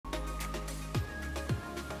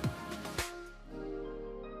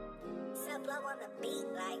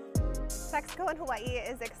Texaco in Hawaii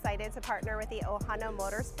is excited to partner with the Ohana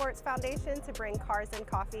Motorsports Foundation to bring cars and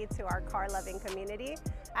coffee to our car-loving community.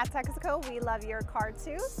 At Texaco, we love your car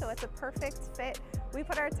too, so it's a perfect fit. We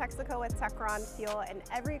put our Texaco with Techron fuel in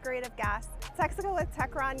every grade of gas. Texaco with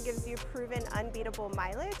Techron gives you proven unbeatable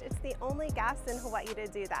mileage. It's the only gas in Hawaii to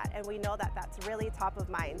do that, and we know that that's really top of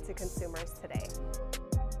mind to consumers today.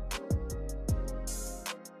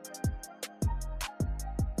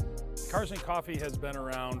 Cars and Coffee has been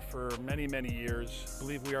around for many, many years. I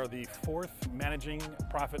believe we are the fourth managing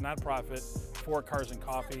profit, nonprofit for Cars and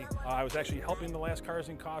Coffee. I was actually helping the last Cars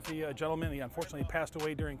and Coffee gentleman. He unfortunately passed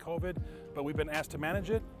away during COVID, but we've been asked to manage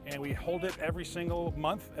it, and we hold it every single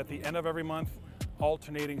month, at the end of every month,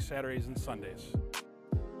 alternating Saturdays and Sundays.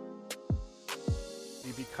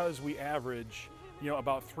 Because we average,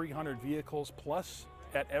 about 300 vehicles plus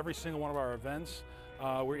at every single one of our events,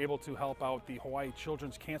 we're able to help out the Hawaii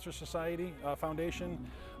Children's Cancer Society Foundation.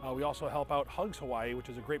 We also help out Hugs Hawaii, which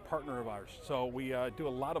is a great partner of ours. So we do a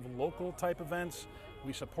lot of local type events.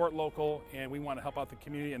 We support local, and we want to help out the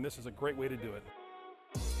community, and this is a great way to do it.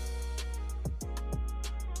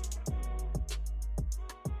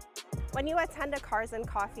 When you attend a Cars and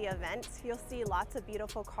Coffee event, you'll see lots of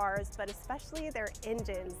beautiful cars, but especially their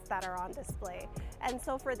engines that are on display. And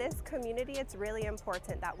so for this community, it's really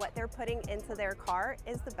important that what they're putting into their car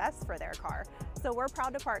is the best for their car. So we're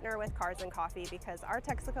proud to partner with Cars and Coffee because our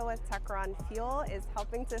Texaco with Techron fuel is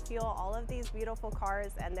helping to fuel all of these beautiful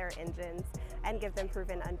cars and their engines and give them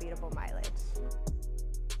proven unbeatable mileage.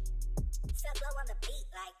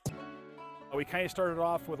 We kind of started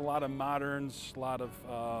off with a lot of moderns, a lot of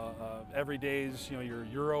everydays, your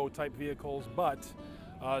Euro type vehicles, but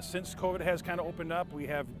since COVID has kind of opened up, we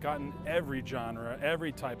have gotten every genre,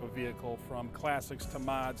 every type of vehicle, from classics to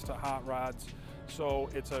mods to hot rods. So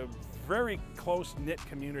it's a very close-knit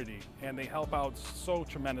community, and they help out so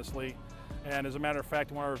tremendously. And as a matter of fact,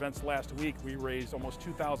 in one of our events last week, we raised almost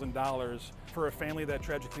 $2,000 for a family that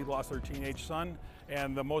tragically lost their teenage son.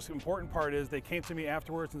 And the most important part is they came to me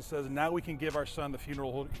afterwards and says, now we can give our son the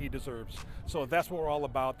funeral he deserves. So that's what we're all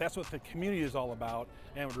about. That's what the community is all about.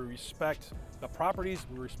 And we respect the properties,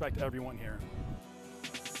 we respect everyone here.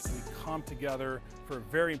 We come together for a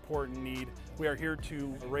very important need. We are here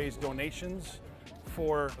to raise donations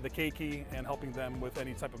for the keiki and helping them with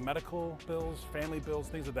any type of medical bills, family bills,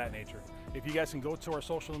 things of that nature. If you guys can go to our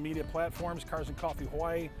social media platforms, Cars and Coffee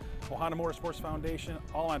Hawaii, Ohana Motorsports Foundation,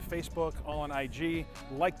 all on Facebook, all on IG,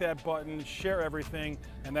 like that button, share everything,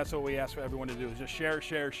 and that's what we ask for everyone to do, is just share,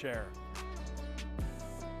 share, share.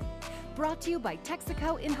 Brought to you by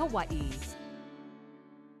Texaco in Hawaii.